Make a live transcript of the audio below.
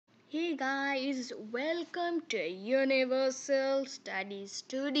Hey guys, welcome to Universal Study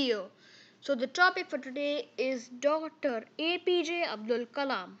Studio. So the topic for today is Dr. APJ Abdul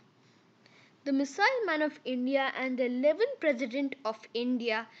Kalam, the missile man of India and the 11th President of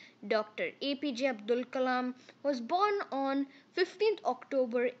India. Dr. APJ Abdul Kalam was born on 15th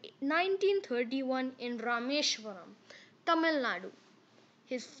October 1931 in Rameshwaram, Tamil Nadu.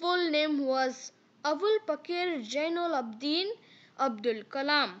 His full name was Abul Pakir Jainul Abdul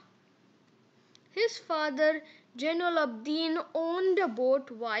Kalam. His father, Jainul owned a boat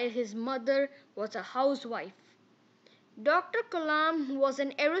while his mother was a housewife. Dr. Kalam was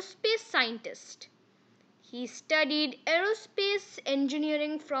an aerospace scientist. He studied aerospace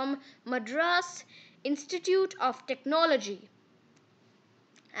engineering from Madras Institute of Technology.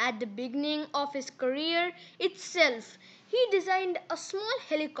 At the beginning of his career itself, he designed a small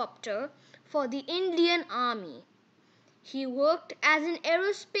helicopter for the Indian Army. He worked as an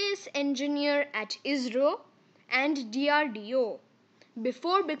aerospace engineer at ISRO and DRDO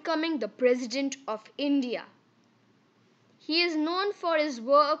before becoming the President of India. He is known for his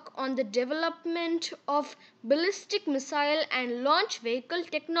work on the development of ballistic missile and launch vehicle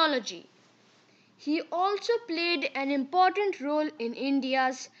technology. He also played an important role in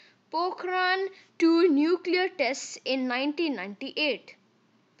India's Pokhran II nuclear tests in 1998.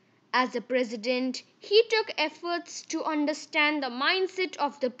 As a president, he took efforts to understand the mindset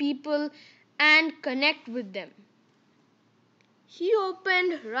of the people and connect with them. He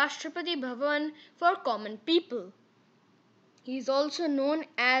opened Rashtrapati Bhavan for common people. He is also known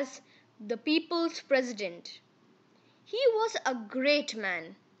as the People's President. He was a great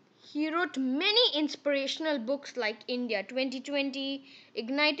man. He wrote many inspirational books like India 2020,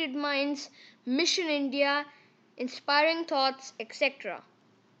 Ignited Minds, Mission India, Inspiring Thoughts, etc.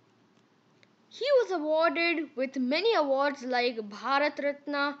 He was awarded with many awards like Bharat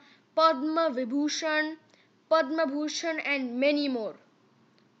Ratna, Padma Vibhushan, Padma Bhushan and many more.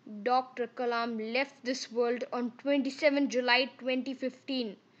 Dr. Kalam left this world on 27 July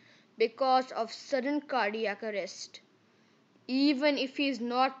 2015 because of sudden cardiac arrest. Even if he is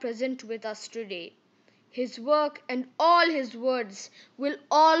not present with us today, his work and all his words will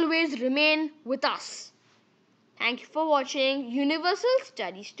always remain with us. Thank you for watching Universal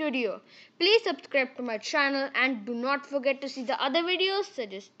Study Studio. Please subscribe to my channel and do not forget to see the other videos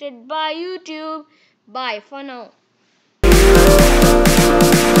suggested by YouTube. Bye for now.